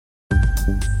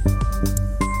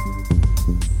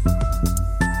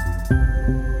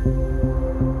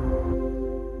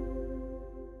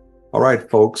All right,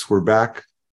 folks, we're back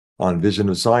on Vision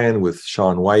of Zion with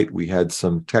Shawn White. We had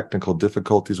some technical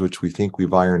difficulties, which we think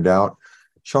we've ironed out.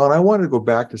 Shawn, I wanted to go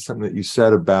back to something that you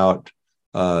said about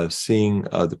seeing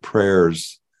the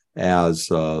prayers as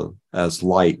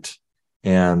light.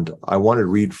 And I wanted to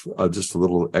read just a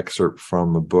little excerpt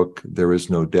from a book, There Is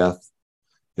No Death.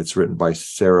 It's written by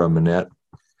Sarah Manette.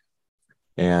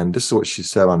 And this is what she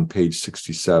said on page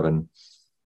 67.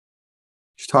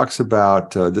 She talks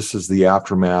about this is the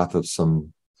aftermath of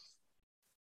some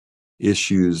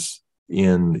issues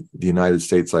in the United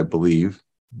States, I believe.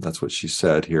 That's what she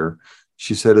said here.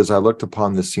 She said, as I looked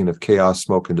upon this scene of chaos,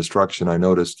 smoke, and destruction, I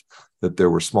noticed that there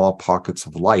were small pockets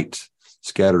of light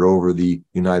scattered over the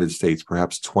United States,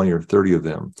 perhaps 20 or 30 of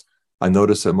them. I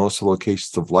noticed that most of the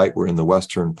locations of light were in the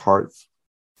western part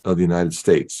of the United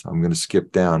States. I'm going to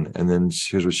skip down, and then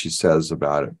here's what she says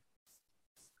about it.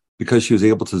 Because she was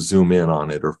able to zoom in on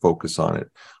it or focus on it,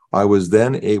 I was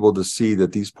then able to see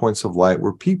that these points of light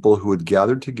were people who had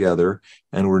gathered together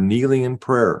and were kneeling in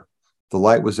prayer. The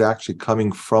light was actually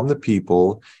coming from the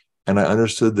people, and I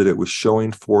understood that it was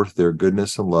showing forth their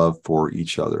goodness and love for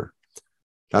each other.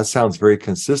 That sounds very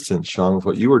consistent, Shawn, with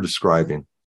what you were describing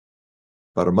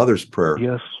about a mother's prayer.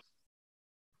 Yes.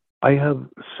 I have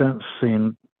since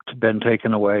been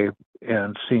taken away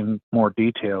and seen more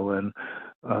detail, and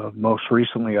most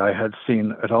recently I had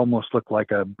seen it almost looked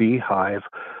like a beehive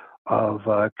of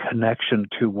connection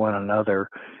to one another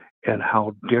and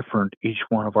how different each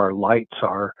one of our lights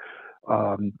are,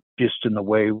 just in the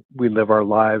way we live our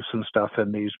lives and stuff.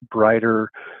 And these brighter,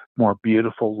 more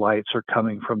beautiful lights are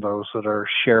coming from those that are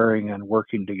sharing and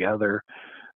working together.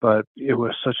 But it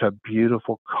was such a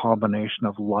beautiful combination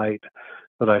of light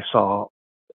that I saw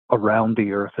around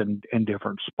the earth in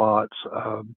different spots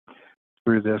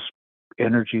through this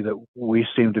energy that we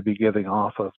seem to be giving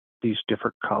off of these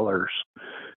different colors.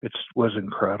 It was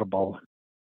incredible.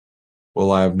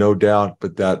 Well, I have no doubt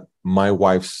but that my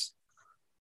wife's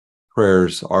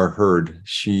prayers are heard.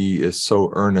 She is so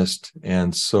earnest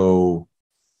and so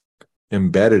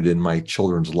embedded in my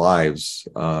children's lives,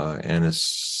 and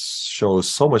shows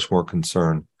so much more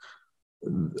concern.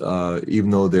 Even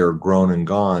though they're grown and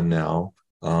gone now,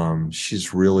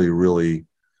 she's really, really,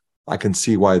 I can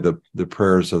see why the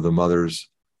prayers of the mothers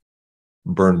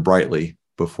burn brightly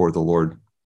before the Lord.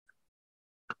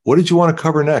 What did you want to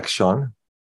cover next, Shawn?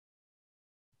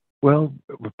 Well,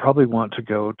 we probably want to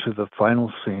go to the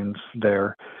final scenes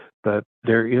there, but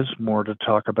there is more to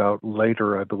talk about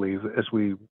later, I believe, as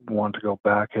we want to go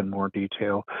back in more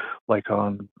detail, like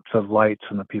on the lights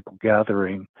and the people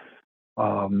gathering.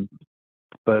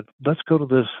 But let's go to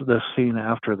this scene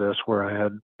after this, where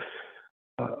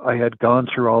I had gone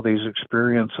through all these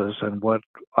experiences and what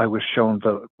I was shown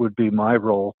that would be my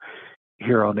role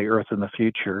here on the earth in the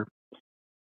future.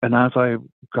 And as I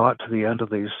got to the end of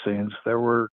these scenes, there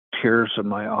were tears in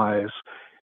my eyes,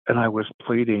 and I was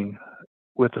pleading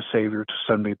with the Savior to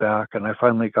send me back. And I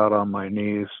finally got on my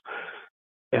knees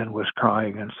and was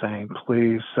crying and saying,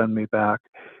 please send me back.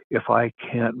 If I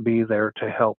can't be there to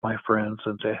help my friends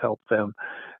and to help them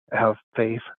have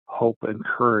faith, hope, and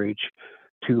courage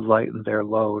to lighten their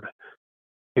load,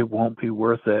 it won't be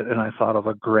worth it. And I thought of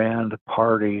a grand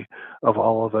party of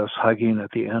all of us hugging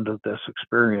at the end of this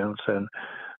experience and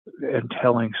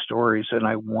telling stories. And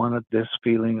I wanted this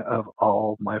feeling of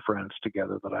all my friends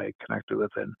together that I connected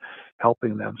with and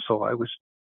helping them. So I was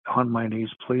on my knees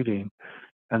pleading,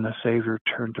 and the Savior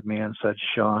turned to me and said,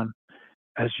 Shawn,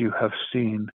 as you have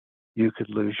seen, you could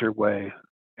lose your way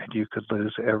and you could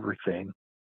lose everything.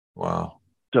 Wow.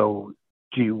 So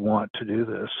do you want to do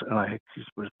this? And I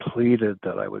was pleaded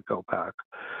that I would go back.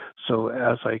 So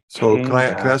as can I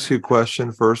ask you a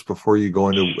question first before you go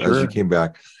into Sure. As you came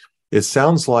back? It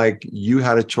sounds like you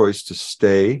had a choice to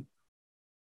stay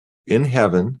in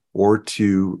heaven or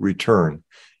to return.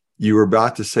 You were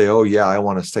about to say, oh yeah, I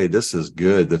want to stay. This is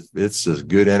good. It's this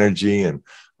good energy, and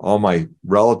all my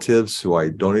relatives who I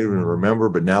don't even remember,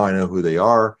 but now I know who they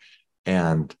are.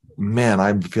 And man,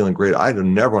 I'm feeling great. I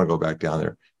never want to go back down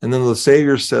there. And then the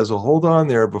Savior says, well, hold on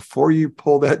there before you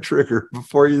pull that trigger,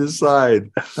 before you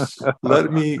decide.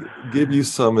 Let me give you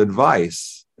some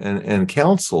advice and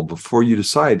counsel before you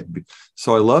decide.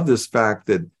 So I love this fact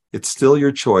that it's still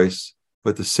your choice,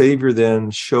 but the Savior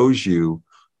then shows you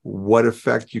what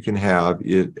effect you can have.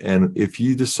 And if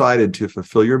you decided to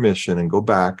fulfill your mission and go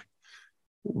back,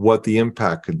 what the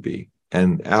impact could be.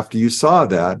 And after you saw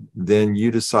that, then you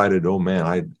decided, oh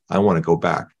man, I want to go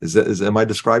back. Am I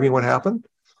describing what happened?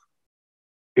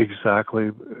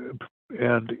 Exactly.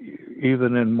 and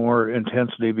even in more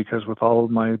intensity, because with all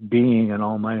of my being and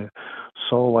all my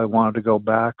soul, I wanted to go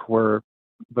back where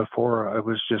before I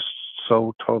was just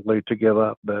so totally to give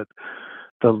up. But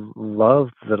the love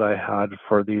that I had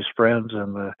for these friends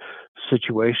and the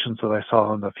situations that I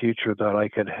saw in the future that I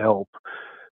could help,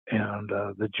 and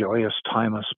the joyous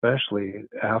time, especially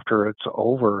after it's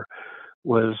over,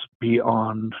 was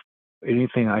beyond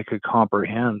anything I could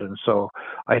comprehend. And so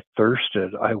I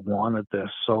thirsted. I wanted this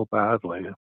so badly.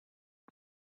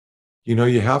 You know,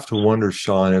 you have to wonder,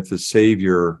 Shawn, if the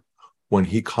Savior, when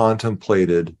he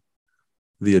contemplated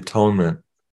the atonement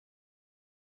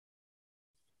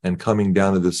and coming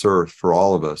down to this earth for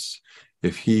all of us,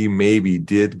 if he maybe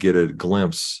did get a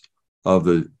glimpse of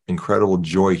the incredible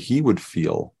joy he would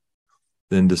feel,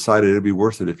 then decided it'd be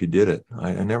worth it if he did it.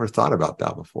 I never thought about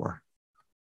that before.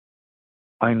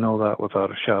 I know that without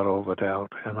a shadow of a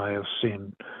doubt. And I have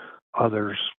seen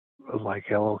others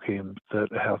like Elohim that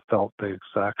have felt the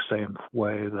exact same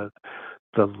way, that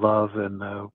the love and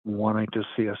the wanting to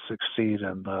see us succeed,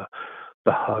 and the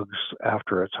hugs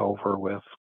after it's over with,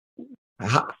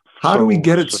 How do we so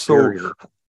get it so superior.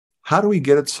 how do we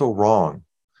get it so wrong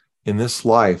in this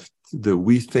life that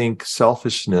we think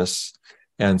selfishness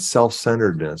and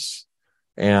self-centeredness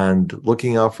and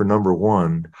looking out for number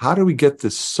one, how do we get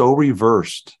this so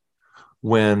reversed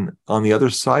when on the other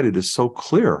side it is so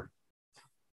clear?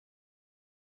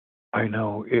 I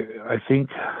know. I think,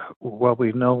 well,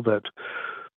 we know that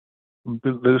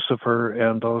Lucifer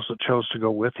and those that chose to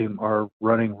go with him are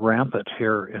running rampant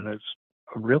here, and it's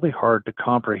really hard to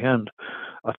comprehend.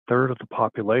 A third of the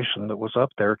population that was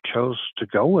up there chose to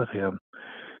go with him.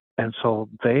 And so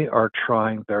they are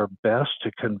trying their best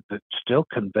to still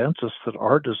convince us that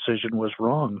our decision was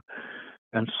wrong.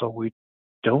 And so we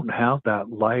don't have that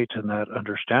light and that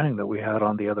understanding that we had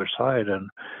on the other side. And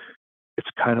it's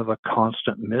kind of a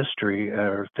constant mystery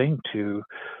or thing to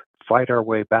fight our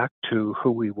way back to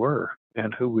who we were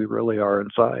and who we really are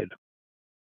inside.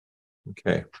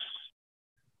 Okay.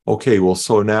 Okay, well,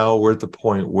 so now we're at the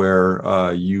point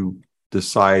where you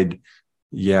decide,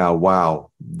 yeah, wow,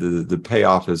 the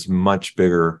payoff is much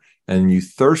bigger, and you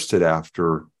thirsted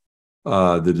after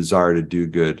the desire to do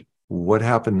good. What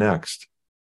happened next?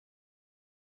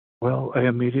 Well, I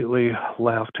immediately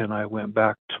left and I went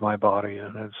back to my body,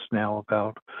 and it's now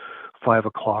about 5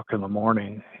 o'clock in the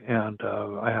morning, and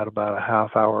I had about a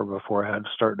half hour before I had to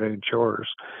start doing chores.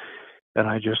 And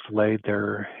I just laid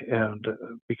there, and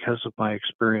because of my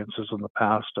experiences in the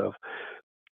past of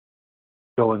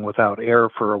going without air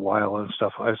for a while and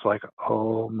stuff, I was like,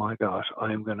 oh my gosh,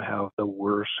 I'm going to have the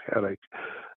worst headache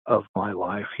of my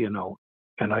life,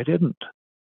 and I didn't.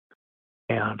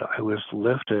 And I was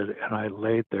lifted, and I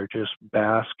laid there just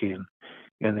basking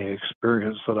in the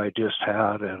experience that I just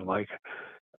had. And like,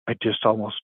 I just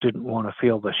almost didn't want to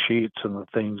feel the sheets and the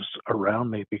things around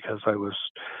me, because I was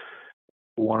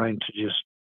wanting to just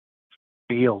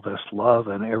feel this love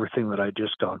and everything that I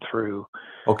just gone through.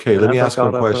 Okay, And let as me I ask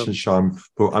one got up, question, Shawn.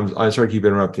 I'm sorry to keep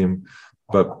interrupting,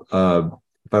 but if I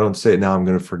don't say it now, I'm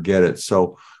going to forget it.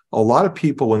 So, a lot of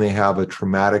people, when they have a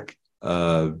traumatic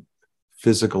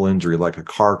physical injury, like a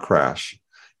car crash,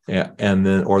 and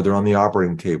then, or they're on the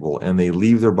operating table and they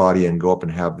leave their body and go up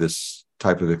and have this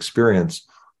type of experience,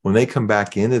 when they come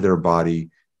back into their body,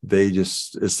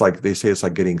 it's like they say, it's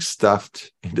like getting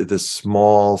stuffed into this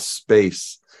small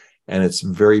space, and it's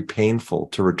very painful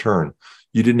to return.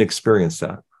 You didn't experience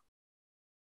that.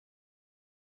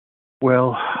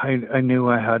 well, I knew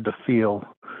I had to feel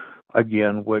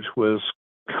again, which was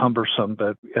cumbersome,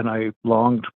 and I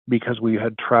longed, because we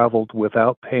had traveled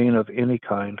without pain of any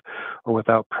kind or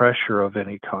without pressure of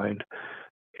any kind.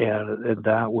 And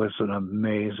that was an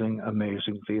amazing,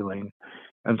 amazing feeling.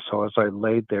 And so as I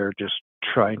laid there, just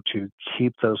trying to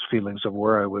keep those feelings of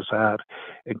where I was at,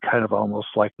 and kind of almost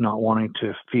like not wanting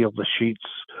to feel the sheets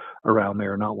around me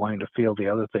or not wanting to feel the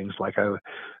other things, like I'm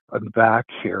back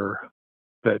here,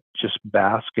 but just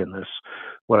bask in this,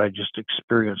 what I just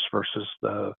experienced, versus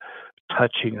the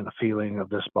touching and the feeling of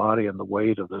this body and the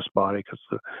weight of this body,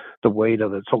 because the weight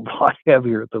of it's a lot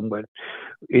heavier than what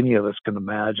any of us can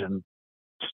imagine,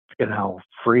 and how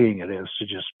freeing it is to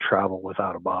just travel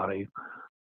without a body.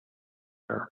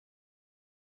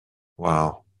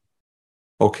 Wow.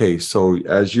 Okay, so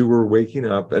as you were waking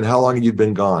up, and how long had you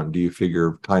been gone? Do you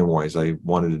figure time wise? I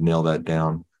wanted to nail that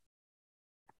down.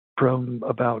 From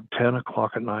about 10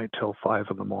 o'clock at night till 5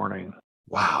 in the morning.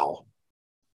 Wow.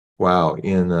 Wow.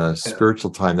 In Yeah,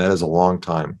 spiritual time, that is a long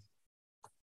time.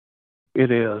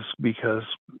 it is, because,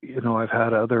 I've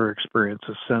had other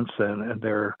experiences since then, and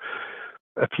they're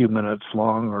a few minutes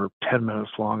long or 10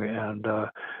 minutes long, and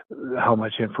how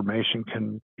much information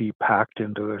can be packed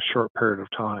into a short period of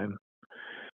time.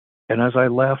 And as I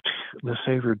left, the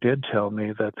Savior did tell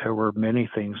me that there were many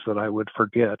things that I would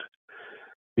forget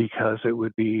because it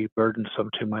would be burdensome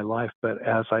to my life. But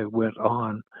as I went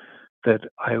on, that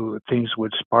things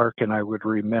would spark and I would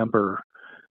remember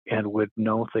and would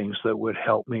know things that would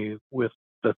help me with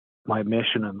my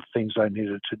mission and the things I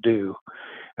needed to do.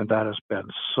 And that has been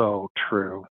so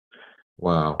true.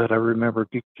 Wow. That I remember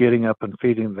getting up and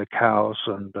feeding the cows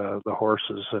and the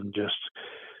horses, and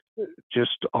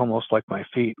just almost like my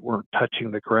feet weren't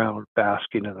touching the ground,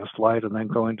 basking in this light, and then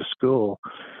going to school.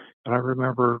 And I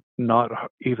remember not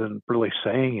even really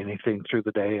saying anything through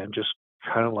the day, and just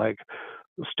kind of like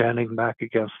standing back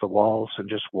against the walls and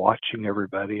just watching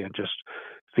everybody and just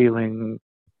feeling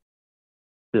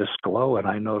this glow. And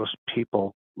I noticed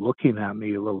people looking at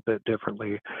me a little bit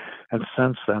differently. And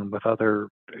since then, with other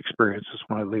experiences,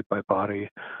 when I leave my body,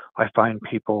 I find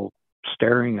people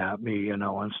staring at me, and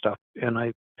stuff. And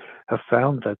I have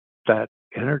found that that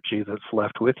energy that's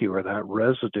left with you, or that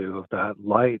residue of that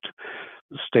light,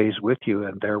 stays with you,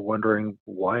 and they're wondering,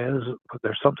 why is it,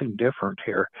 there's something different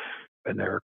here, and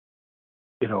they're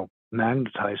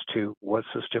magnetized to, what's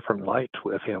this different light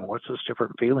with him, what's this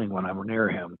different feeling when I'm near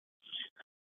him.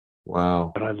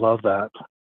 Wow. And I love that.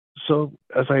 So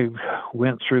as I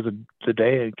went through the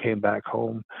day and came back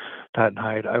home that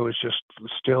night, I was just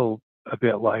still a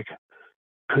bit like,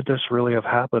 could this really have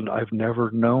happened? I've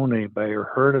never known anybody or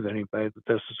heard of anybody that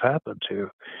this has happened to.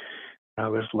 I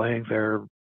was laying there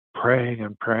praying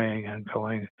and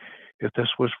going, if this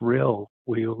was real,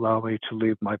 will you allow me to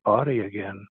leave my body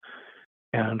again?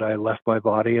 And I left my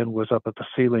body and was up at the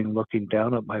ceiling looking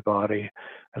down at my body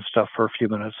and stuff for a few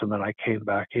minutes, and then I came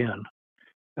back in.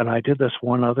 And I did this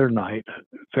one other night,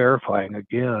 verifying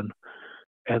again.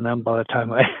 And then by the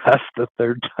time I asked the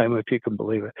third time, if you can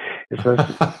believe it, it says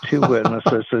two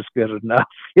witnesses is good enough.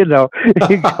 You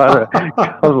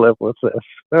gotta live with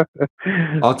this.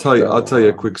 I'll tell you a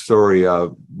So, quick story. I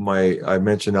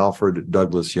mentioned Alfred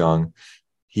Douglas Young.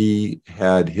 He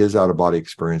had his out of body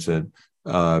experience, and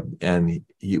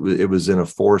it was in a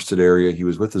forested area. He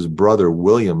was with his brother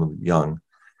William Young,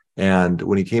 and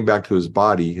when he came back to his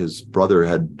body, his brother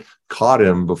had caught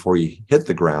him before he hit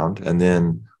the ground, and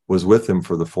then was with him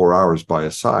for the 4 hours by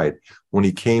his side. When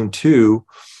he came to,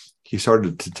 he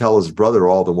started to tell his brother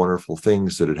all the wonderful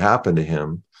things that had happened to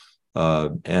him,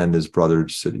 and his brother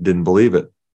said he didn't believe it.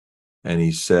 And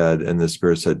he said, and the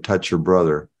spirit said, touch your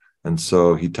brother. And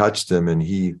so he touched him, and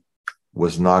he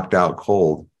was knocked out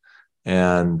cold.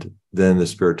 And then the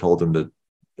spirit told him to,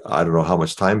 I don't know how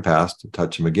much time passed, to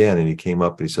touch him again. And he came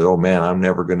up and he said, oh man, I'm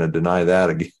never going to deny that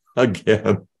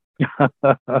again.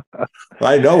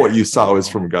 I know what you saw was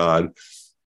from God.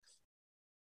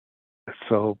 it's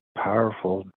so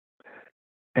powerful.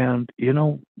 And,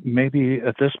 maybe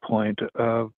at this point,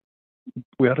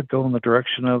 we ought to go in the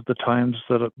direction of the times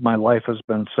that my life has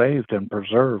been saved and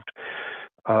preserved,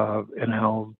 and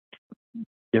how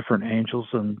different angels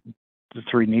and the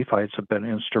three Nephites have been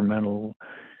instrumental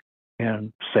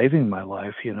in saving my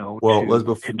life, Well,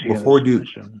 to continue before this we do,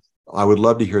 mission. I would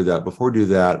love to hear that. Before we do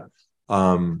that,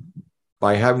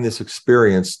 by having this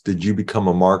experience, did you become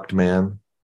a marked man?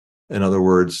 In other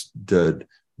words,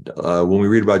 when we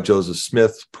read about Joseph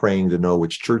Smith praying to know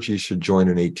which church he should join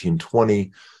in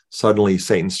 1820, suddenly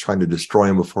Satan's trying to destroy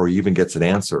him before he even gets an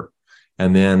answer.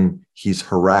 And then he's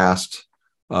harassed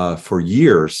for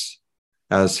years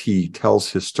as he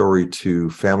tells his story to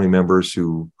family members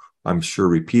who I'm sure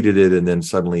repeated it. And then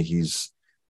suddenly he's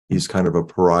kind of a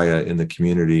pariah in the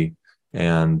community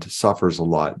and suffers a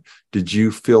lot. Did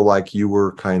you feel like you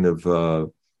were kind of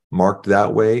marked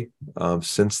that way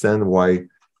since then? Why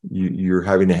you're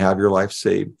having to have your life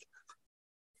saved?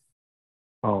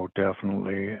 Oh,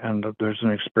 definitely. And there's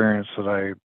an experience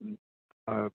that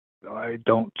I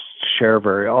don't share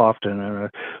very often, and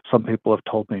some people have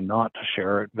told me not to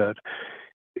share it. But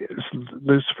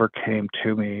Lucifer came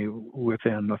to me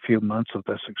within a few months of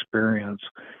this experience,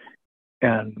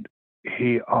 and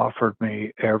he offered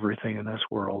me everything in this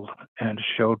world and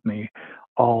showed me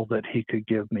all that he could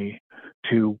give me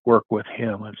to work with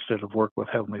him instead of work with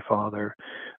Heavenly Father,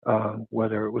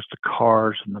 whether it was the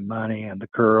cars and the money and the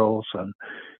girls and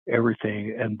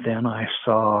everything. And then I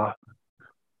saw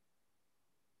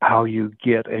how you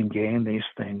get and gain these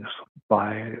things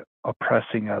by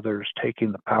oppressing others,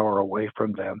 taking the power away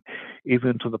from them,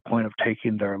 even to the point of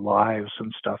taking their lives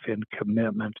and stuff in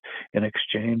commitment in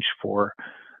exchange for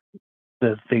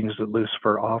the things that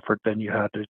Lucifer offered. Then you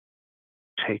had to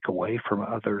take away from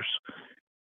others.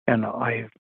 And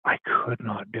I could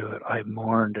not do it. I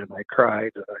mourned and I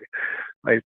cried.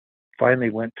 I finally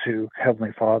went to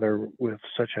Heavenly Father with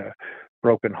such a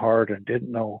broken heart and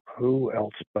didn't know who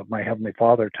else but my Heavenly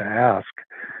Father to ask.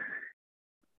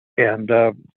 And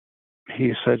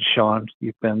he said, Shawn,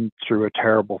 you've been through a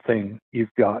terrible thing.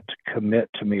 You've got to commit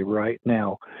to me right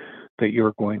now that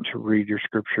you're going to read your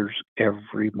scriptures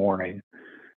every morning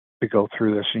to go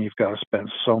through this, and you've got to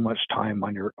spend so much time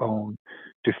on your own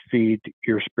to feed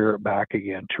your spirit back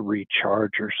again, to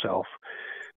recharge yourself,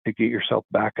 to get yourself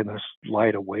back in this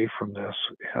light away from this.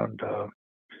 And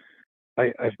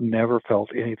I've never felt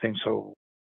anything so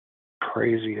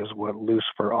crazy as what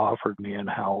Lucifer offered me and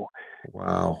how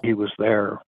he was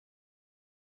there.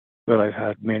 But I've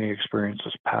had many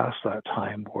experiences past that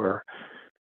time where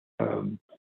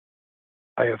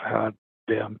I have had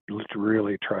them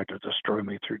really try to destroy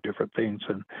me through different things,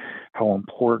 and how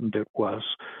important it was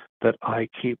that I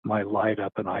keep my light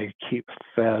up and I keep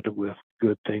fed with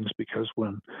good things, because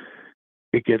when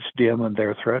it gets dim and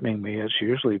they're threatening me, it's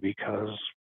usually because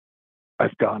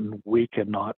I've gotten weak and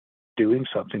not doing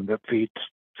something that feeds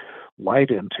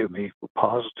light into me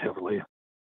positively.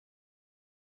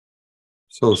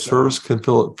 So service can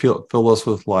fill us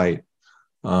with light.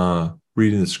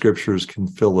 Reading the scriptures can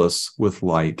fill us with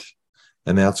light.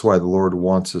 And that's why the Lord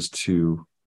wants us to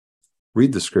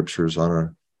read the scriptures on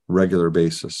a regular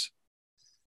basis.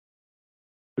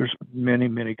 There's many,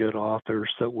 many good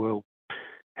authors that will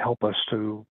help us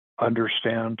to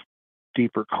understand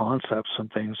deeper concepts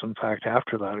and things. In fact,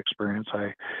 after that experience,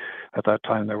 at that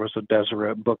time, there was a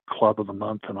Deseret Book Club of the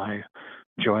Month, and I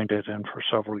joined it. And for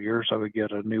several years, I would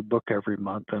get a new book every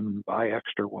month and buy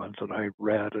extra ones that I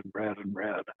read and read and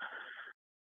read.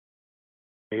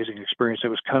 Amazing experience. It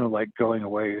was kind of like going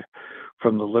away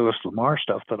from the Lewis Lamar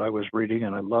stuff that I was reading,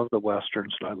 and I love the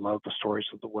Westerns and I love the stories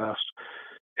of the West,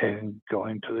 and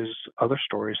going to these other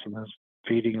stories and then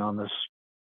feeding on this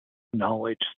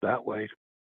knowledge that way.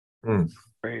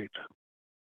 Great.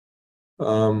 I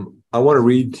want to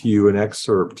read to you an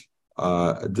excerpt.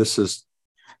 This is,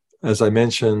 as I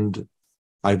mentioned,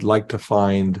 I'd like to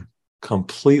find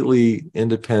completely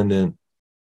independent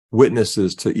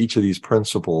witnesses to each of these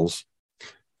principles.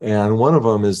 And one of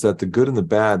them is that the good and the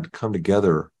bad come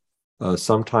together.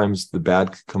 Sometimes the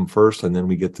bad come first and then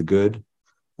we get the good,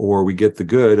 or we get the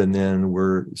good and then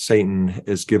Satan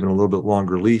is given a little bit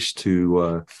longer leash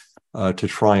to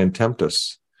try and tempt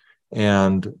us.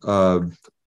 And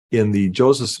in the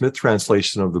Joseph Smith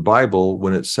translation of the Bible,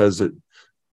 when it says that,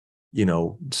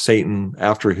 Satan,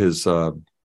 after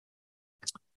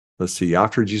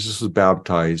after Jesus was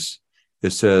baptized,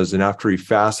 it says, and after he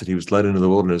fasted, he was led into the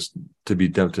wilderness to be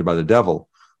tempted by the devil.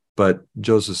 But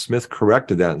Joseph Smith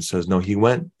corrected that and says, no, he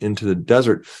went into the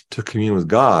desert to commune with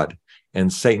God,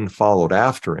 and Satan followed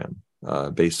after him,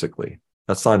 basically.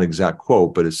 That's not an exact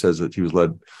quote, but it says that he was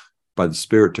led by the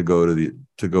Spirit to go to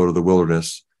the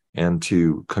wilderness and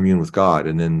to commune with God,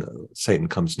 and then Satan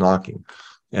comes knocking.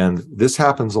 And this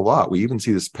happens a lot. We even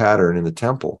see this pattern in the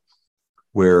temple,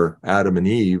 where Adam and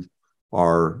Eve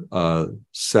are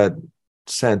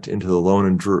sent into the lone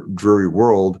and dreary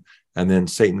world, and then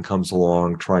Satan comes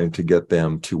along trying to get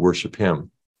them to worship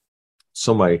him.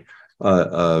 So my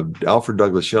Alfred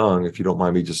Douglas Young, if you don't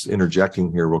mind me just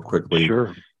interjecting here real quickly.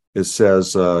 Sure. It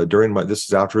says, this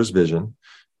is after his vision,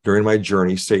 during my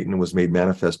journey, Satan was made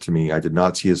manifest to me. I did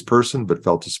not see his person, but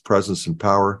felt his presence and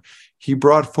power. He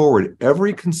brought forward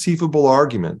every conceivable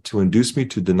argument to induce me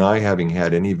to deny having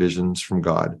had any visions from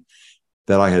God,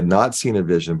 that I had not seen a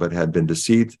vision, but had been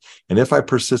deceived. And if I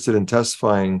persisted in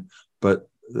testifying, but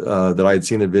that I had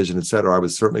seen a vision, etc., I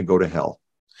would certainly go to hell.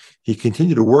 He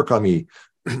continued to work on me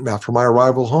after my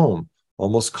arrival home,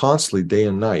 almost constantly, day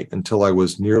and night, until I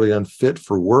was nearly unfit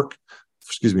for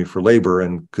labor,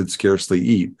 and could scarcely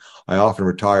eat. I often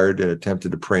retired and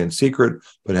attempted to pray in secret,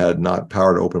 but had not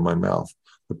power to open my mouth.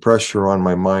 The pressure on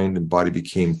my mind and body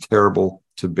became terrible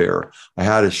to bear. I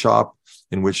had a shop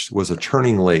in which was a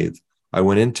turning lathe. I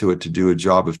went into it to do a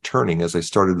job of turning. As I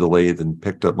started the lathe and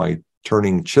picked up my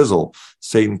turning chisel,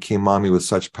 Satan came on me with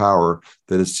such power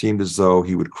that it seemed as though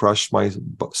he would crush my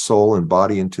soul and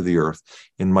body into the earth.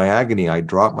 In my agony, I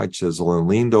dropped my chisel and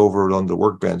leaned over it on the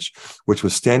workbench, which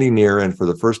was standing near, and for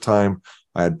the first time,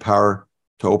 I had power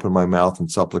to open my mouth in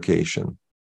supplication.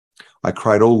 I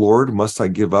cried, "O Lord, must I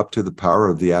give up to the power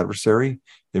of the adversary?"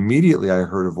 Immediately I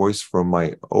heard a voice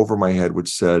over my head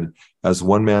which said, as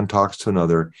one man talks to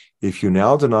another, "If you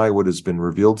now deny what has been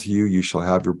revealed to you, you shall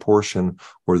have your portion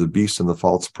where the beast and the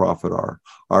false prophet are."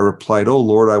 I replied, "O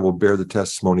Lord, I will bear the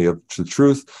testimony of the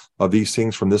truth of these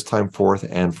things from this time forth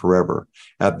and forever."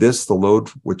 At this, the load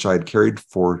which I had carried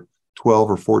for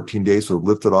 12 or 14 days were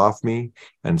lifted off me,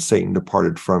 and Satan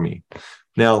departed from me.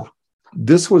 Now,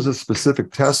 this was a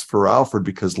specific test for Alfred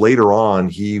because later on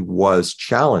he was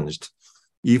challenged,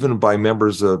 even by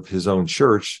members of his own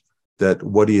church, that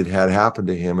what he had happened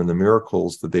to him and the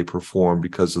miracles that they performed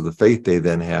because of the faith they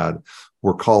then had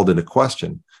were called into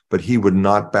question. But he would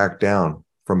not back down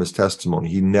from his testimony.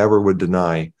 He never would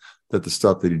deny that the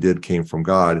stuff that he did came from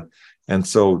God. And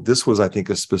so this was, I think,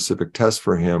 a specific test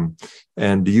for him.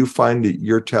 And do you find that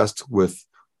your test with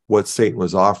what Satan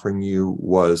was offering you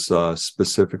was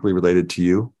specifically related to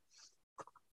you?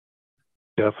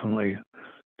 Definitely.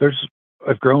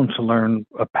 I've grown to learn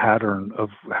a pattern of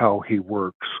how he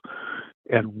works.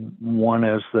 And one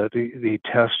is that he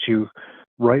tests you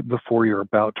right before you're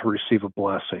about to receive a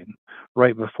blessing,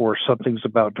 right before something's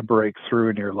about to break through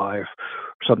in your life,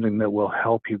 something that will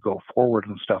help you go forward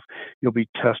and stuff. You'll be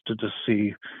tested to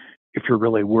see if you're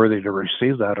really worthy to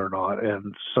receive that or not.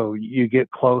 And so you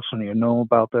get close and you know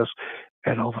about this,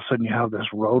 and all of a sudden you have this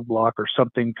roadblock or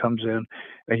something comes in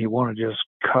and you want to just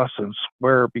cuss and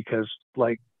swear because,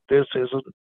 like, this isn't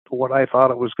what I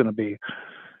thought it was going to be.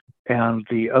 And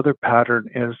the other pattern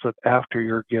is that after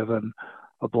you're given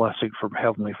a blessing from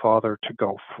Heavenly Father to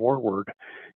go forward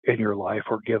in your life,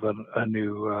 or given a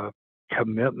new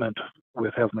commitment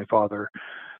with Heavenly Father,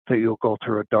 that you'll go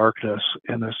through a darkness.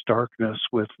 And this darkness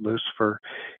with Lucifer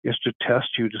is to test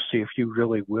you to see if you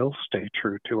really will stay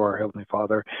true to our Heavenly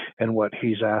Father and what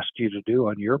He's asked you to do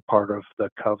on your part of the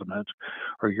covenant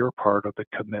or your part of the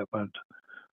commitment.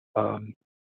 And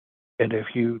if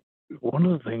you, one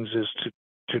of the things is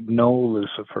to know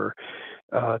Lucifer.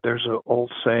 There's an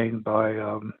old saying by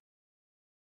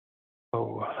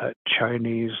that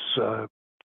Chinese,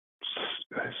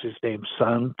 his name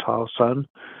Sun, Tao Sun.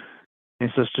 He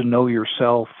says to know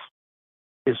yourself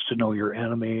is to know your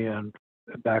enemy, and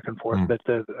back and forth. But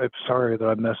I'm sorry that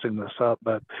I'm messing this up,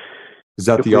 but is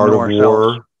that the art of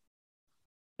war?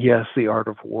 Yes, the art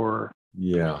of war.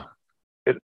 Yeah.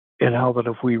 And how that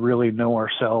if we really know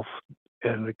ourselves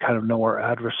and kind of know our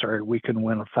adversary, we can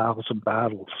win 1,000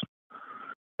 battles.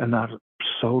 And that's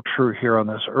so true here on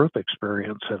this earth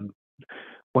experience. And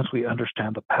once we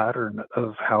understand the pattern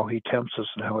of how he tempts us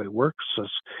and how he works us,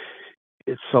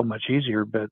 it's so much easier.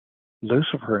 But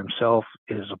Lucifer himself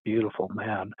is a beautiful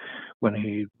man when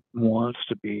he wants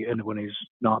to be, and when he's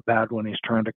not bad, when he's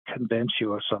trying to convince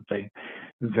you of something.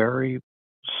 Very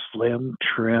slim,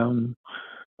 trim,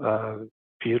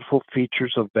 beautiful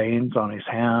features of veins on his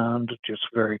hand, just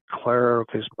very clear of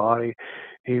his body.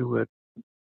 He would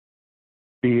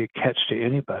be a catch to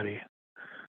anybody.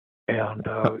 And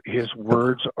his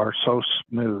words are so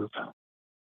smooth.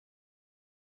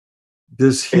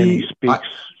 Does he? And he speaks.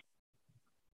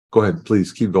 Go ahead,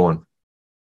 please keep going.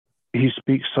 He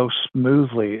speaks so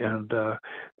smoothly and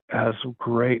has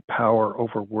great power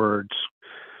over words.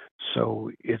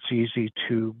 So it's easy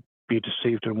to be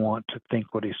deceived and want to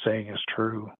think what he's saying is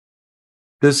true.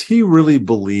 Does he really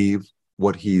believe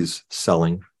what he's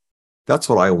selling? That's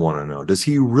what I want to know. Does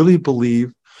he really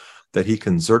believe that he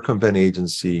can circumvent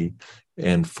agency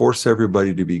and force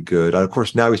everybody to be good? And of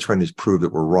course, now he's trying to prove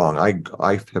that we're wrong.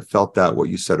 I have felt that what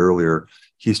you said earlier.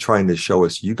 He's trying to show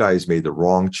us you guys made the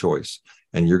wrong choice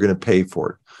and you're going to pay for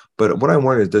it. But what I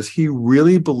wonder is, does he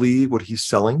really believe what he's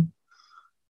selling?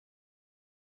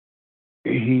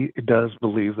 He does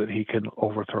believe that he can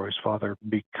overthrow his father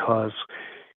because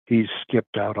he's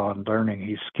skipped out on learning.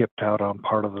 He skipped out on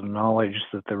part of the knowledge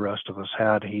that the rest of us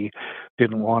had. He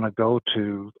didn't want to go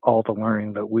to all the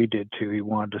learning that we did too. He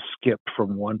wanted to skip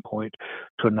from one point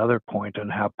to another point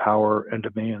and have power and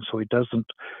dominion. So he doesn't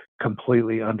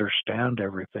completely understand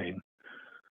everything.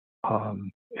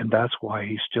 And that's why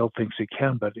he still thinks he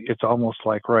can. But it's almost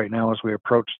like right now, as we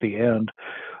approach the end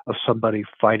of somebody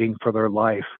fighting for their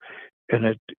life,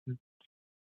 and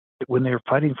when they're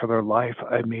fighting for their life,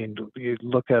 I mean, you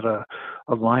look at a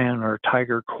lion or a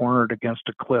tiger cornered against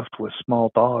a cliff with small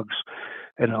dogs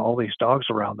and all these dogs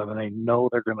around them, and they know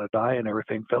they're going to die and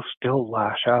everything. They'll still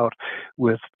lash out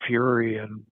with fury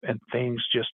and things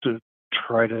just to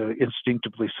try to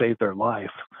instinctively save their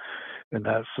life. And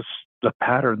that's the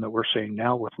pattern that we're seeing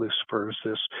now with Lucifer, is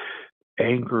this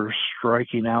anger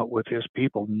striking out with his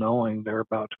people, knowing they're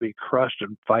about to be crushed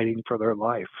and fighting for their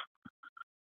life.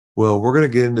 Well, we're going to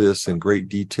get into this in great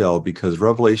detail because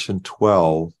Revelation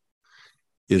 12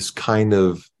 is kind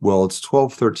of, well, it's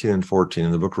 12, 13, and 14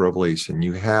 in the book of Revelation.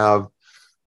 You have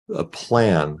a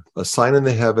plan, a sign in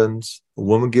the heavens. A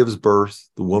woman gives birth.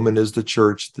 The woman is the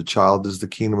church. The child is the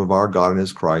kingdom of our God and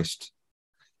his Christ.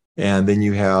 And then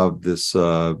you have this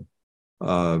war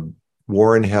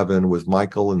in heaven with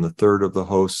Michael and the third of the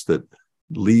hosts that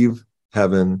leave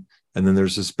heaven And then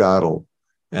there's this battle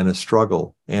and a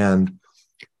struggle. And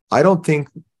I don't think,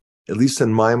 at least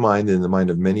in my mind, in the mind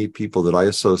of many people that I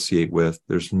associate with,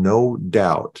 there's no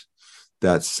doubt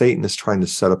that Satan is trying to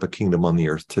set up a kingdom on the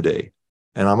earth today.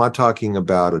 And I'm not talking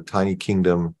about a tiny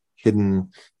kingdom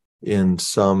hidden in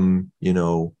some,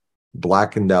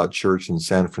 blackened out church in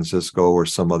San Francisco or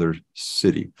some other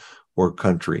city or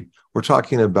country. We're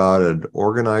talking about an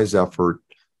organized effort.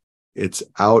 It's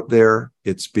out there.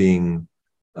 It's being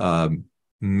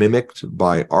mimicked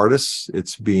by artists.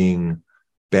 It's being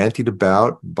bantied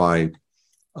about by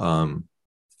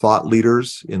thought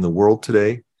leaders in the world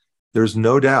today. There's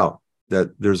no doubt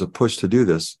that there's a push to do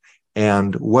this.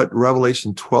 And what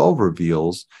Revelation 12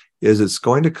 reveals is it's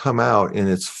going to come out in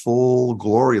its full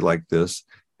glory like this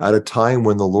at a time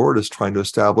when the Lord is trying to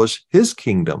establish his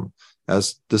kingdom,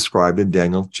 as described in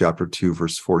Daniel chapter 2,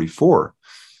 verse 44.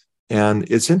 And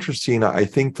it's interesting. I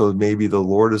think though maybe the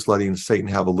Lord is letting Satan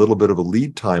have a little bit of a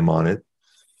lead time on it.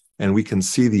 And we can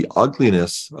see the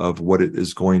ugliness of what it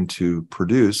is going to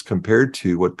produce compared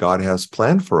to what God has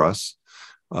planned for us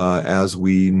as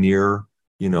we near,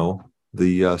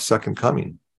 the second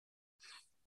coming.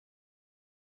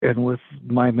 And with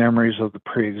my memories of the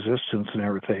pre-existence and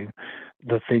everything,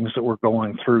 the things that we're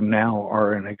going through now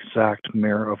are an exact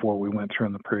mirror of what we went through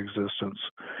in the pre-existence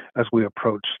as we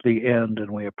approach the end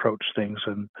and we approach things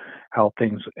and how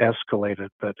things escalated.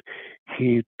 But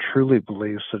he truly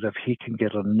believes that if he can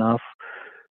get enough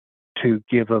to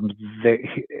give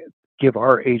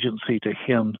our agency to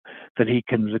him, that he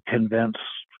can convince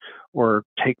or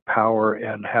take power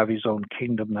and have his own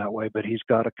kingdom that way. But he's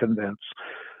got to convince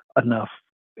enough.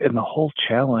 And the whole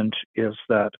challenge is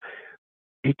that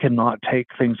he cannot take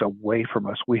things away from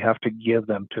us. We have to give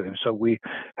them to him. So we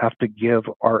have to give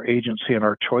our agency and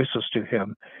our choices to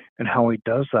him. And how he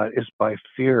does that is by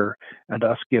fear and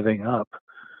us giving up.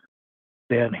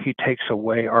 Then he takes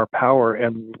away our power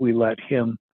and we let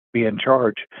him be in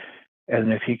charge.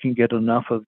 And if he can get enough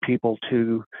of people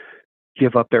to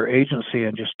give up their agency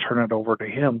and just turn it over to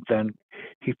him, then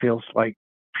he feels like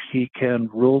he can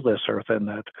rule this earth and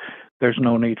that there's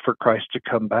no need for Christ to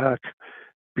come back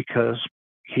because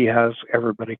he has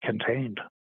everybody contained.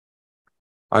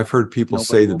 I've heard people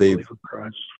say that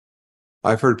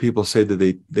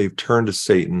they've turned to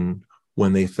Satan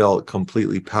when they felt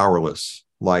completely powerless,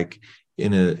 like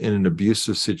in an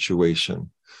abusive situation.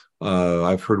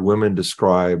 I've heard women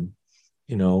describe,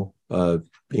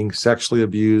 being sexually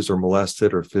abused or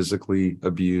molested or physically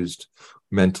abused,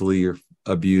 mentally or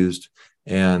abused,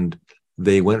 and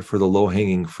they went for the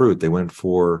low-hanging fruit. They went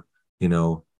for,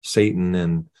 Satan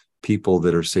and people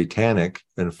that are satanic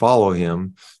and follow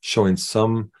him, showing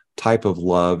some type of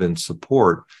love and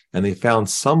support, and they found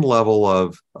some level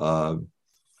of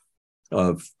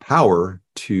power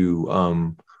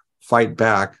to fight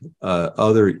back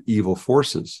other evil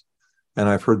forces. And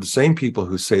I've heard the same people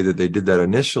who say that they did that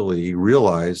initially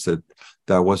realize that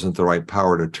that wasn't the right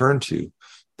power to turn to,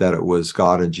 that it was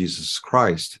God and Jesus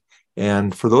Christ.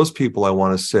 And for those people, I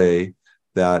want to say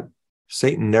that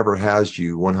Satan never has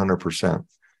you 100%.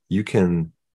 You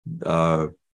can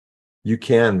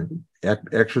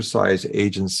exercise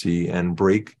agency and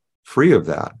break free of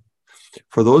that.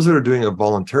 For those that are doing it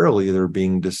voluntarily, they're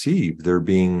being deceived. They're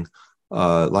being,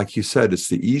 like you said, it's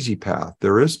the easy path.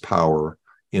 There is power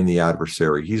in the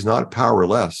adversary. He's not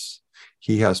powerless.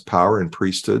 He has power in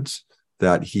priesthoods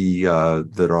that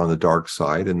that are on the dark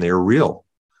side, and they're real.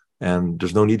 And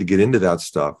there's no need to get into that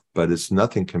stuff, but it's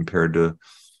nothing compared to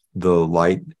the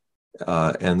light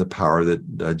and the power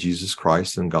that Jesus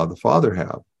Christ and God the Father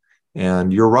have.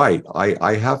 And you're right.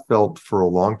 I have felt for a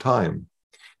long time,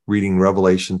 reading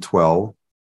Revelation 12,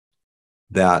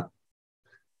 that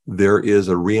there is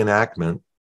a reenactment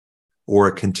or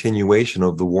a continuation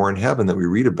of the war in heaven that we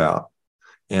read about.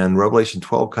 And Revelation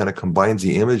 12 kind of combines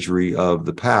the imagery of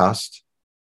the past,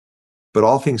 but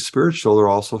all things spiritual are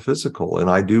also physical. And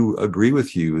I do agree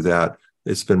with you that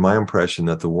it's been my impression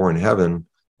that the war in heaven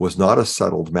was not a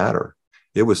settled matter.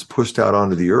 It was pushed out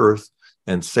onto the earth,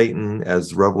 and Satan,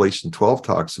 as Revelation 12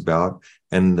 talks about,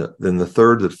 and then the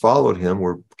third that followed him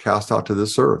were cast out to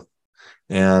this earth.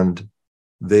 And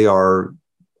they are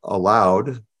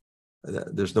allowed,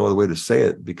 there's no other way to say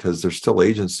it, because there's still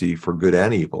agency for good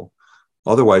and evil.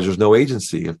 Otherwise, there's no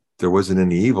agency if there wasn't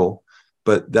any evil.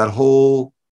 But that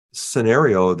whole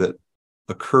scenario that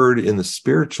occurred in the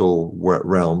spiritual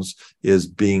realms is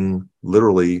being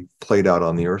literally played out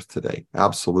on the earth today.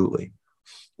 Absolutely.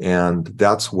 And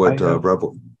that's what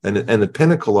and the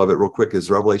pinnacle of it, real quick, is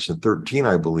Revelation 13,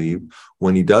 I believe,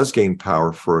 when he does gain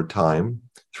power for a time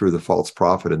through the false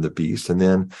prophet and the beast. And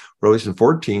then Revelation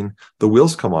 14, the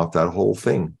wheels come off that whole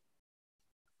thing.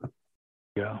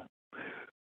 Yeah.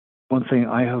 One thing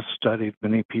I have studied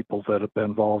many people that have been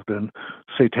involved in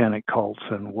satanic cults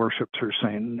and worship through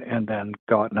Satan and then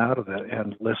gotten out of it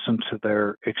and listened to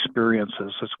their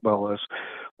experiences as well as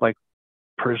like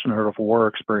prisoner of war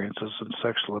experiences and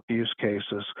sexual abuse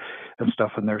cases and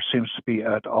stuff. And there seems to be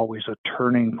always a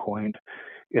turning point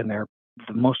in there.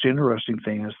 The most interesting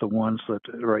thing is the ones that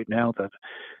right now that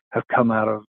have come out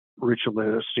of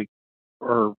ritualistic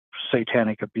or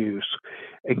satanic abuse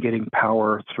and getting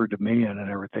power through dominion and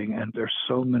everything. And there's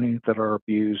so many that are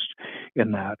abused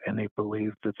in that, and they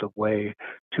believe that the way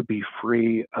to be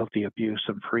free of the abuse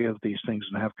and free of these things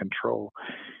and have control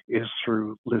is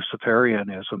through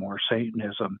Luciferianism or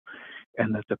Satanism,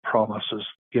 and that the promises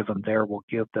given there will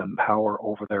give them power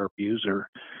over their abuser.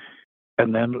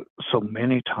 And then so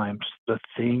many times the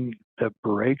thing that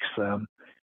breaks them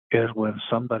is when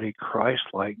somebody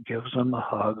Christ-like gives them a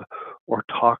hug or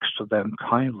talks to them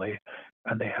kindly,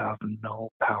 and they have no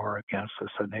power against this,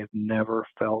 and they've never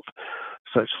felt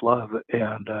such love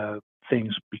and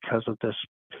things because of this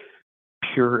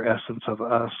pure essence of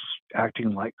us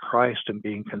acting like Christ and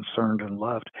being concerned and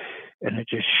loved, and it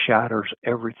just shatters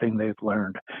everything they've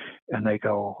learned, and they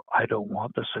go, I don't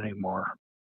want this anymore.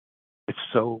 It's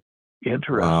so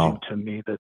interesting to me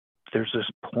that there's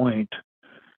this point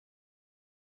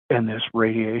and this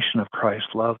radiation of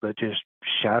Christ's love that just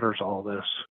shatters all this.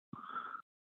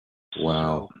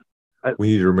 Wow. So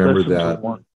we need to remember that.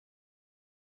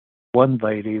 One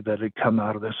lady that had come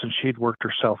out of this, and she'd worked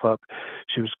herself up.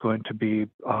 She was going to be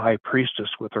a high priestess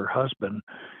with her husband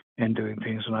and doing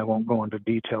things, and I won't go into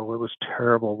detail. It was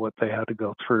terrible what they had to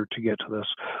go through to get to this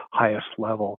highest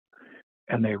level.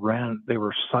 And they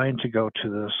were signed to go to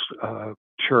this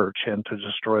church and to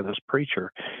destroy this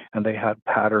preacher. And they had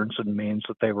patterns and means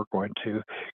that they were going to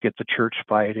get the church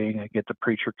fighting and get the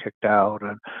preacher kicked out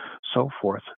and so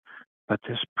forth. But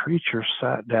this preacher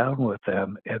sat down with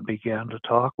them and began to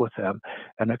talk with them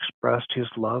and expressed his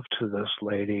love to this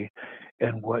lady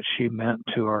and what she meant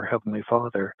to our Heavenly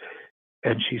Father.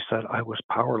 And she said, I was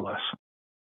powerless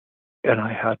and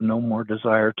I had no more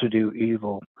desire to do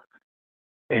evil.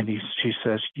 And she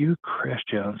says, you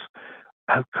Christians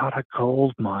have got a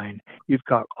gold mine. You've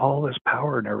got all this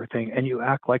power and everything, and you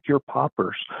act like you're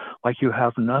paupers, like you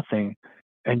have nothing,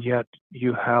 and yet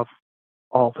you have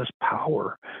all this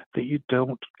power that you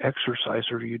don't exercise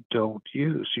or you don't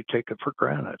use. You take it for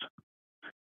granted.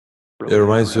 Really, it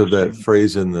reminds me of that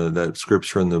phrase in that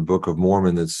scripture in the Book of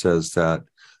Mormon that says that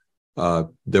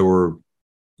there were,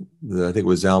 I think it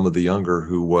was Alma the Younger,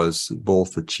 who was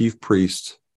both the chief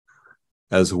priest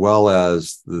as well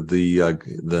as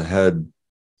the head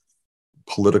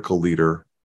political leader,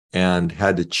 and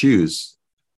had to choose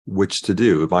which to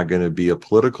do. Am I going to be a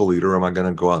political leader, or am I going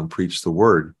to go out and preach the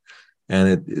word?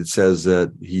 And it says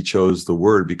that he chose the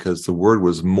word because the word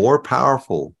was more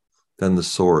powerful than the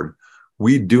sword.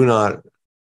 We do not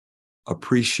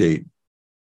appreciate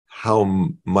how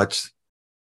much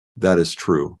that is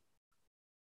true.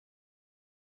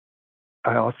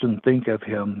 I often think of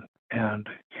him, and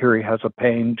here he has a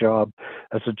paying job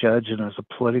as a judge and as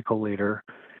a political leader,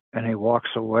 and he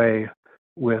walks away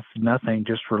with nothing,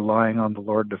 just relying on the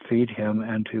Lord to feed him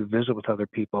and to visit with other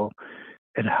people,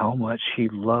 and how much he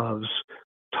loves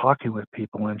talking with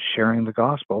people and sharing the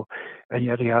gospel, and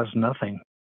yet he has nothing,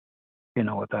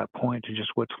 at that point, to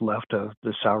just what's left of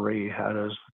the salary he had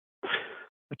as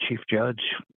a chief judge.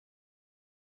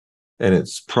 And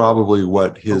it's probably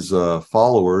what his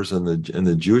followers and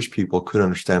the Jewish people couldn't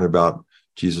understand about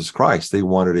Jesus Christ. They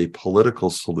wanted a political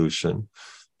solution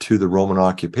to the Roman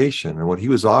occupation. And what he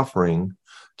was offering,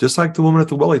 just like the woman at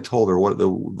the well, he told her, "What the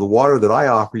water that I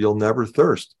offer, you'll never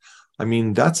thirst." I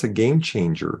mean, that's a game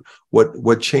changer.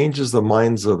 What changes the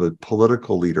minds of a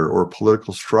political leader or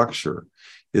political structure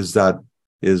is the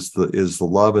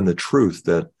love and the truth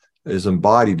that is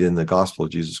embodied in the gospel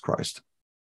of Jesus Christ.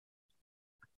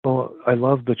 Well, I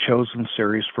love the Chosen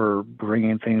series for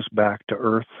bringing things back to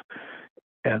earth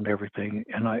and everything.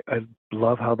 And I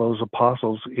love how those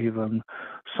apostles, even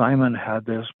Simon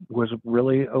was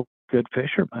really a good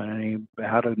fisherman, and he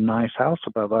had a nice house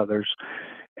above others.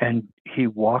 And he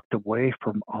walked away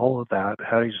from all of that,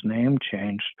 had his name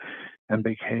changed, and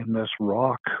became this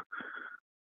rock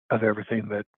of everything.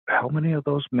 That how many of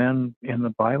those men in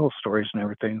the Bible stories and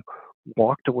everything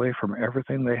walked away from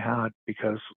everything they had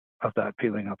because of that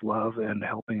feeling of love and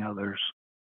helping others?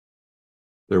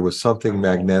 There was something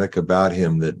magnetic about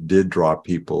him that did draw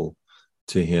people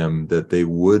to him, that they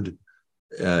would,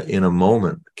 in a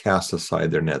moment, cast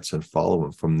aside their nets and follow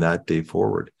him from that day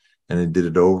forward. And it did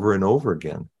it over and over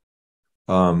again.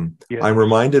 Yes. I'm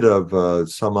reminded of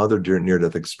some other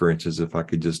near-death experiences, if I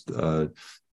could just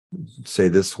say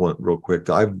this one real quick.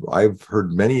 I've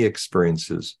heard many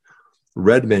experiences,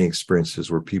 read many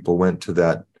experiences where people went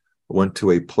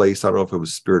to a place. I don't know if it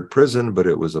was spirit prison, but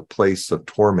it was a place of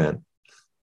torment,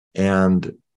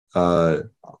 and uh,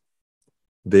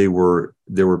 there were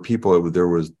people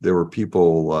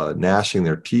gnashing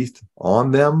their teeth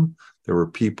on them. There were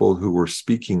people who were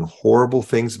speaking horrible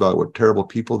things about what terrible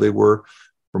people they were.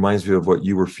 Reminds me of what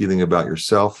you were feeling about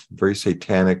yourself. Very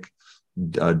satanic,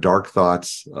 dark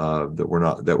thoughts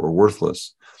that were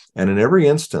worthless. And in every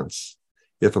instance,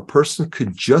 if a person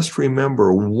could just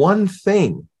remember one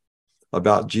thing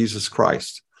about Jesus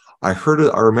Christ, I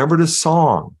remembered a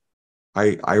song.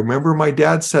 I remember my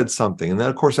dad said something. And then,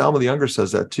 of course, Alma the Younger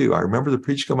says that too. I remember the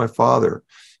preaching of my father.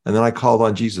 And then I called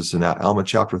on Jesus in Alma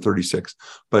chapter 36.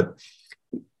 But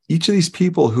each of these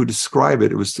people who describe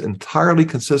it, it was entirely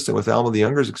consistent with Alma the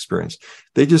Younger's experience.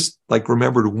 They just like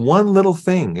remembered one little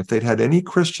thing. If they'd had any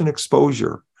Christian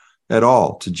exposure at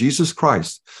all to Jesus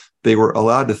Christ, they were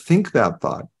allowed to think that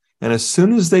thought. And as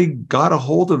soon as they got a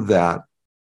hold of that,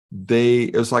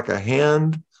 it was like a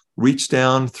hand reached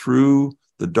down through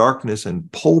the darkness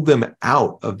and pulled them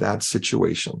out of that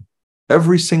situation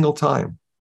every single time.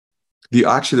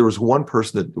 Actually, there was one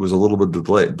person that was a little bit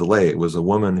delay. It was a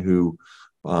woman who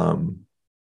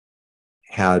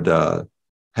had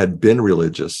been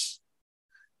religious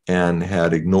and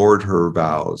had ignored her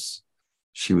vows.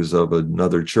 She was of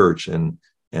another church and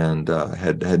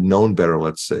had known better,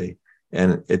 let's say.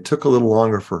 And it took a little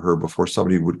longer for her before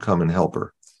somebody would come and help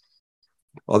her.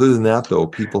 Other than that, though,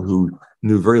 people who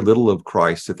knew very little of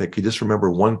Christ, if they could just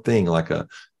remember one thing, like a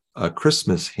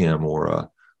Christmas hymn or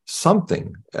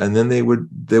something, and then it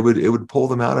would pull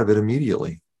them out of it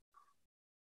immediately.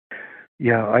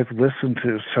 Yeah, I've listened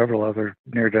to several other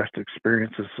near-death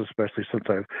experiences, especially since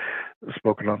I've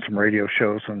spoken on some radio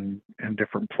shows and in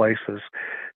different places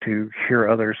to hear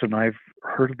others. And I've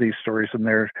heard of these stories, and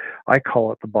I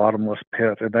call it the bottomless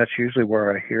pit. And that's usually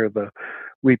where I hear the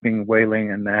weeping, wailing,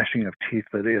 and gnashing of teeth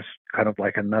that is kind of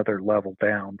like another level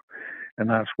down. And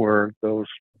that's where those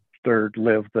third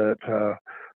live that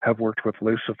have worked with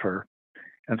Lucifer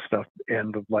and stuff.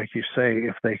 And like you say,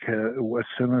 if they could, as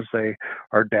soon as they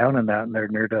are down in that and their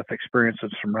near-death experience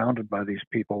and surrounded by these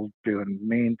people doing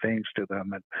mean things to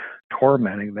them and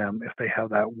tormenting them, if they have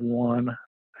that one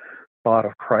thought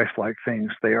of Christ-like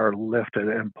things, they are lifted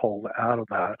and pulled out of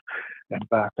that and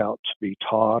back out to be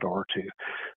taught or to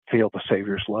feel the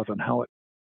Savior's love and how it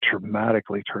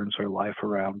dramatically turns their life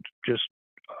around. Just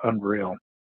unreal.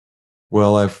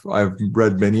 Well, I've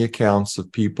read many accounts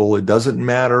of people. It doesn't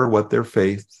matter what their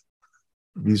faith.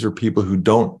 These are people who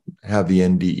don't have the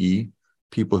NDE,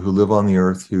 people who live on the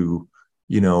earth who,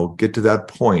 get to that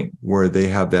point where they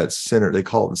have that sinner. They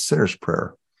call it the sinner's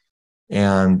prayer.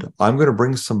 And I'm going to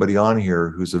bring somebody on here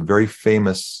who's a very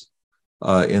famous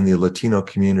in the Latino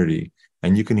community,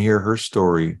 and you can hear her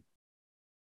story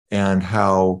and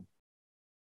how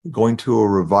going to a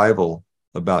revival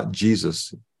about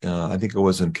Jesus. I think it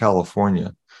was in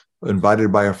California,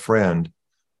 invited by a friend,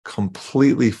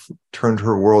 completely turned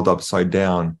her world upside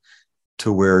down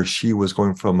to where she was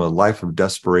going from a life of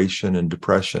desperation and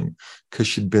depression because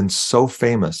she'd been so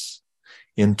famous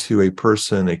into a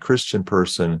Christian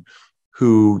person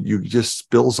who you just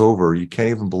spills over. You can't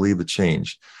even believe the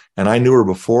change. And I knew her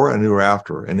before, I knew her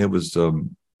after, and it was a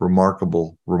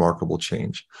remarkable, remarkable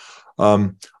change.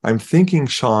 I'm thinking,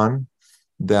 Shawn,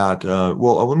 that,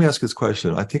 let me ask this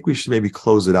question. I think we should maybe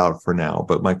close it out for now.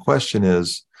 But my question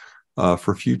is,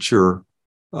 for future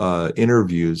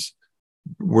interviews,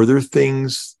 were there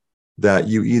things that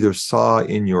you either saw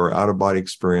in your out-of-body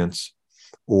experience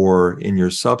or in your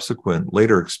subsequent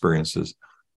later experiences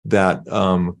that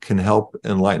can help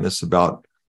enlighten us about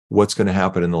what's going to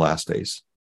happen in the last days?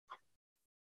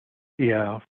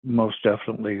 Yeah, most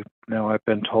definitely. Now, I've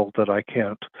been told that I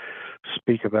can't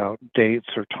speak about dates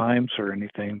or times or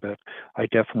anything, but I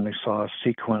definitely saw a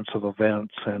sequence of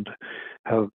events and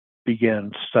have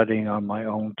began studying on my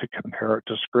own to compare it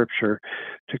to scripture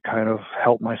to kind of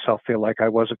help myself feel like I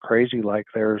wasn't crazy, like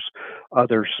there's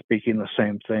others speaking the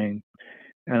same thing.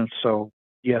 And so,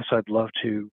 yes, I'd love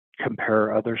to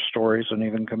compare other stories and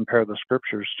even compare the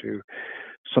scriptures to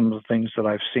some of the things that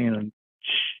I've seen.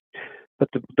 But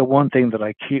the one thing that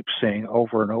I keep seeing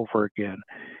over and over again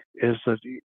is that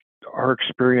our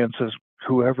experiences,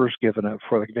 whoever's given it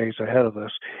for the days ahead of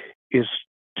us, is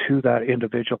to that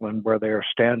individual and where they are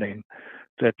standing,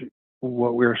 that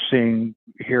what we're seeing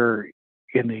here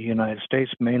in the United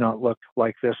States may not look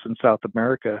like this in South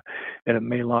America, and it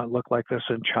may not look like this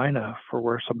in China for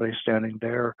where somebody's standing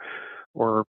there,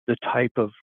 or the type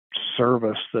of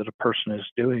service that a person is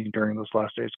doing during those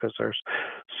last days, because there's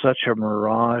such a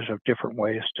mirage of different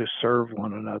ways to serve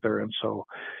one another. And so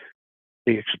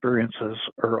the experiences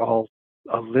are all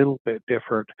a little bit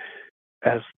different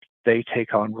as they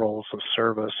take on roles of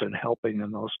service and helping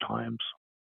in those times.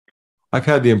 I've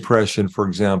had the impression, for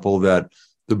example, that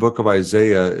the book of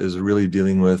Isaiah is really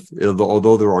dealing with,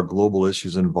 although there are global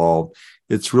issues involved,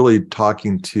 it's really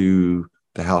talking to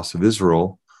the house of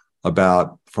Israel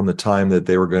about from the time that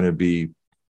they were going to be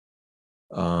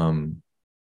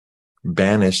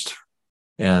banished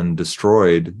and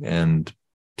destroyed and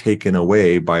taken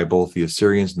away by both the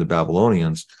Assyrians and the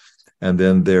Babylonians, and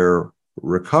then their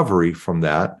recovery from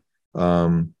that.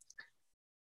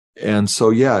 And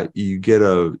so, yeah, you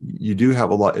do have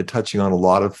a lot touching on a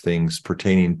lot of things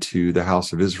pertaining to the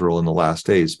house of Israel in the last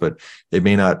days, but it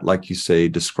may not, like you say,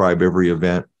 describe every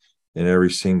event in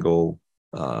every single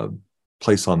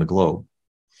place on the globe.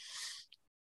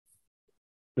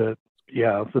 The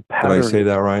Did pattern. I say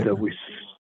that right?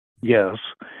 Yes.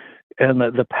 And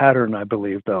the pattern, I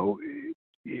believe, though,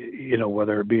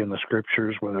 whether it be in the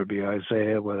scriptures, whether it be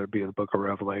Isaiah, whether it be the book of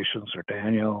Revelations or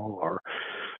Daniel or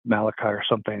Malachi or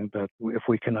something, that if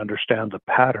we can understand the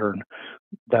pattern,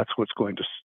 that's what's going to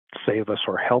save us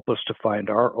or help us to find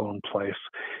our own place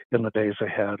in the days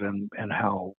ahead, and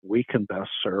how we can best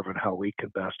serve and how we can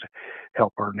best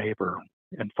help our neighbor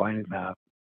in finding that.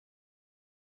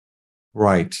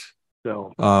 Right.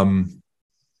 So,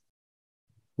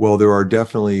 well, there are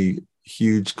definitely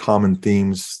huge common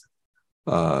themes.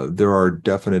 There are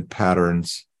definite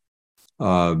patterns.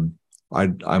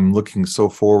 I'm looking so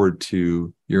forward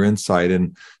to your insight.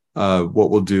 And what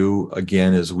we'll do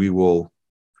again is we will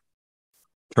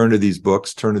turn to these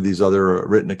books, turn to these other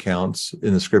written accounts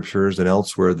in the scriptures and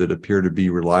elsewhere that appear to be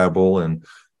reliable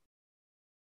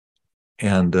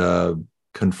and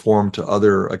conform to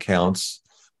other accounts,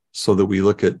 so that we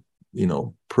look at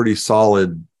pretty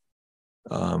solid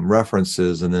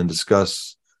references, and then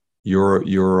discuss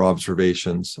your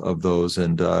observations of those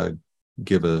and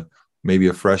give maybe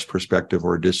a fresh perspective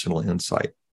or additional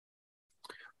insight.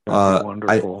 that'd be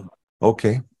wonderful.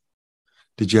 Okay.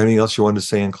 Did you have anything else you wanted to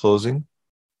say in closing?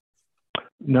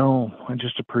 No, I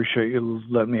just appreciate you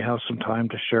letting me have some time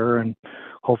to share, and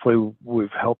hopefully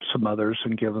we've helped some others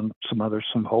and given some others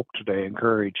some hope today and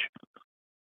courage.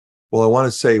 Well, I want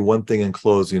to say one thing in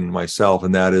closing myself,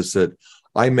 and that is that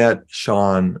I met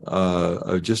Shawn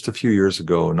just a few years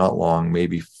ago, not long,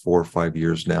 maybe 4 or 5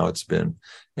 years now it's been.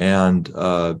 And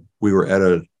we were at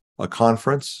a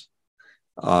conference.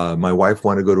 My wife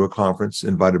wanted to go to a conference,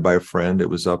 invited by a friend.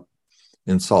 It was up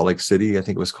in Salt Lake City. I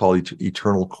think it was called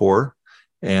Eternal Core.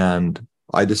 And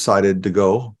I decided to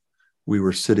go. We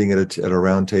were sitting at a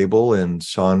round table, and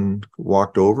Shawn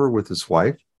walked over with his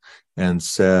wife and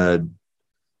said,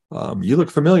 "You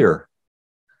look familiar."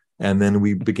 And then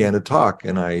we began to talk,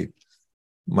 and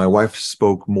my wife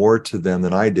spoke more to them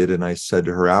than I did. And I said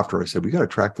to her after, I said, "We got to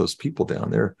track those people down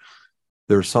there.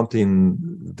 There's something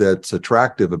that's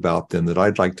attractive about them that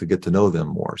I'd like to get to know them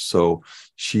more." So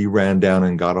she ran down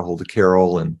and got a hold of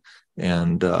Carol, and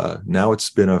now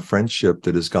it's been a friendship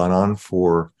that has gone on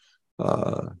for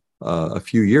a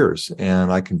few years.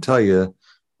 And I can tell you,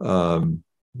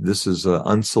 this is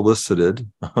unsolicited.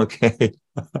 Okay.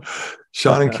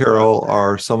 Shawn and Carol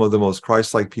are some of the most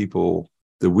Christ-like people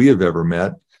that we have ever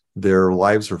met. Their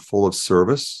lives are full of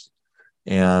service.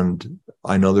 And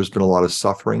I know there's been a lot of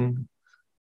suffering,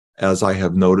 as I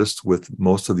have noticed with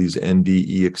most of these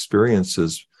NDE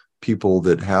experiences. People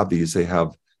that have these, they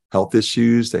have health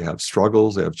issues, they have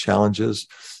struggles, they have challenges.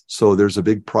 So there's a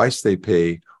big price they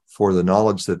pay for the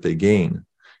knowledge that they gain.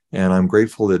 And I'm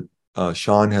grateful that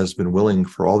Shawn has been willing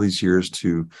for all these years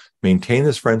to maintain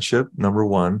this friendship, number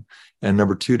one, and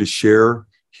number two, to share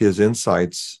his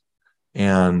insights.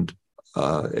 And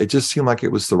it just seemed like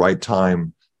it was the right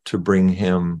time to bring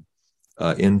him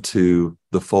into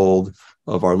the fold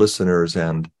of our listeners.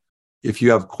 And if you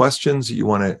have questions that you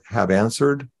want to have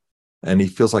answered, and he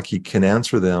feels like he can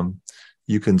answer them,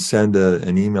 you can send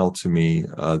an email to me.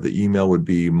 The email would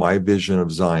be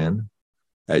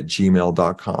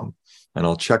myvisionofzion@gmail.com. And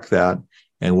I'll check that,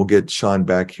 and we'll get Shawn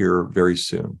back here very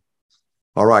soon.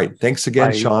 All right. Thanks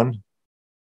again, Shawn.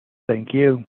 Thank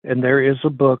you. And there is a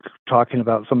book talking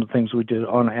about some of the things we did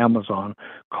on Amazon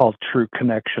called True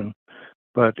Connection.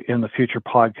 But in the future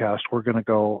podcast, we're going to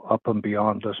go up and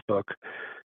beyond this book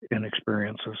in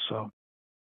experiences. So,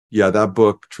 yeah, that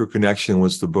book, True Connection,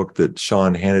 was the book that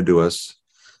Shawn handed to us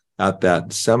at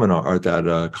that seminar or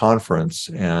that conference.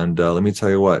 And let me tell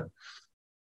you what,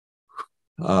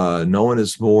 no one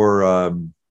is more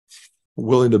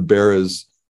willing to bare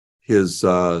his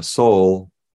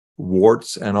soul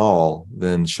warts and all,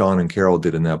 than Shawn and Carol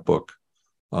did in that book.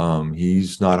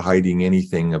 He's not hiding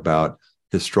anything about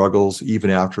his struggles. Even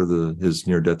after his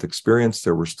near-death experience,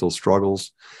 there were still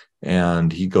struggles,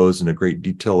 and he goes into great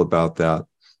detail about that.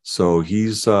 So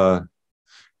he's out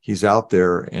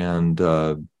there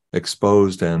and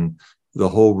exposed, and the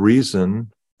whole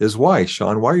reason is why.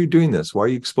 Shawn, why are you doing this? Why are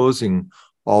you exposing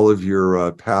all of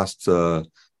your past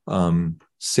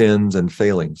sins and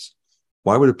failings?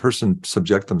 Why would a person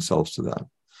subject themselves to that?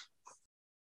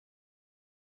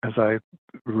 As I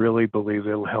really believe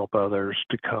it'll help others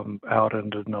to come out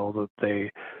and to know that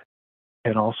they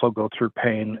can also go through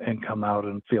pain and come out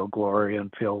and feel glory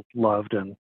and feel loved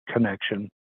and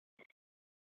connection.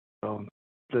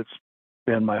 That's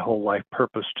been my whole life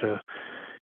purpose, to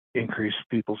increase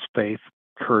people's faith,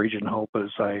 courage, and hope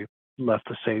as I left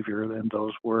the Savior in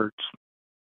those words.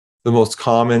 The most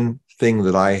common thing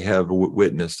that I have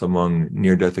witnessed among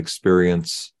near-death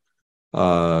experience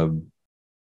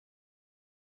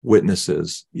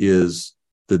witnesses is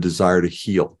the desire to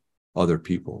heal other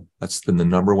people. That's been the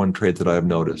number one trait that I've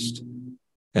noticed.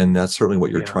 And that's certainly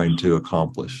what you're trying to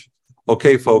accomplish.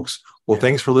 Okay, folks. Well,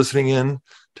 thanks for listening in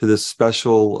to this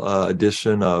special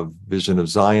edition of Vision of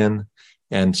Zion.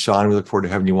 And Shawn, we look forward to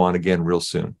having you on again real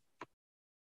soon.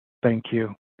 Thank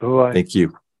you. Bye-bye. Thank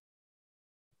you.